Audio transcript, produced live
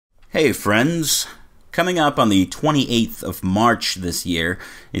Hey friends! Coming up on the 28th of March this year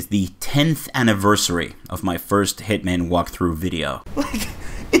is the 10th anniversary of my first Hitman walkthrough video. Like,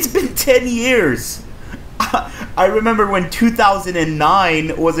 it's been 10 years! I remember when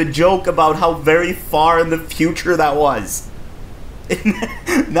 2009 was a joke about how very far in the future that was.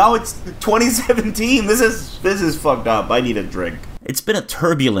 Now it's 2017. This is fucked up. I need a drink. It's been a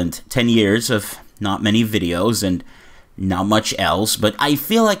turbulent 10 years of not many videos and not much else, but I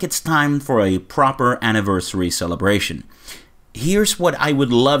feel like it's time for a proper anniversary celebration. Here's what I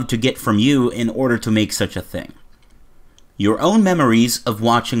would love to get from you in order to make such a thing. Your own memories of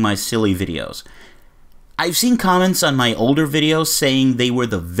watching my silly videos. I've seen comments on my older videos saying they were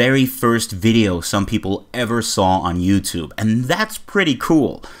the very first video some people ever saw on YouTube, and that's pretty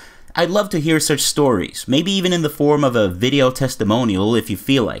cool. I'd love to hear such stories, maybe even in the form of a video testimonial if you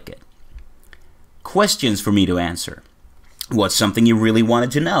feel like it. Questions for me to answer. What's something you really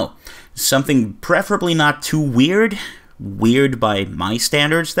wanted to know? Something preferably not too weird? Weird by my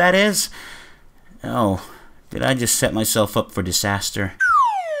standards, that is? Oh, did I just set myself up for disaster?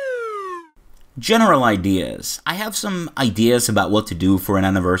 General ideas. I have some ideas about what to do for an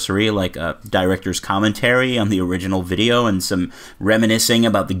anniversary, like a director's commentary on the original video and some reminiscing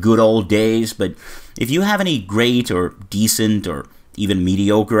about the good old days, but if you have any great or decent or even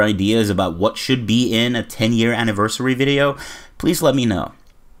mediocre ideas about what should be in a 10-year anniversary video, please let me know.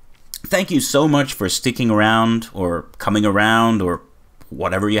 Thank you so much for sticking around, or coming around, or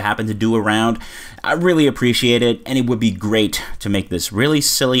whatever you happen to do around. I really appreciate it, and it would be great to make this really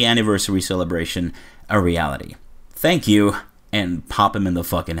silly anniversary celebration a reality. Thank you, and pop him in the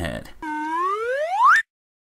fucking head.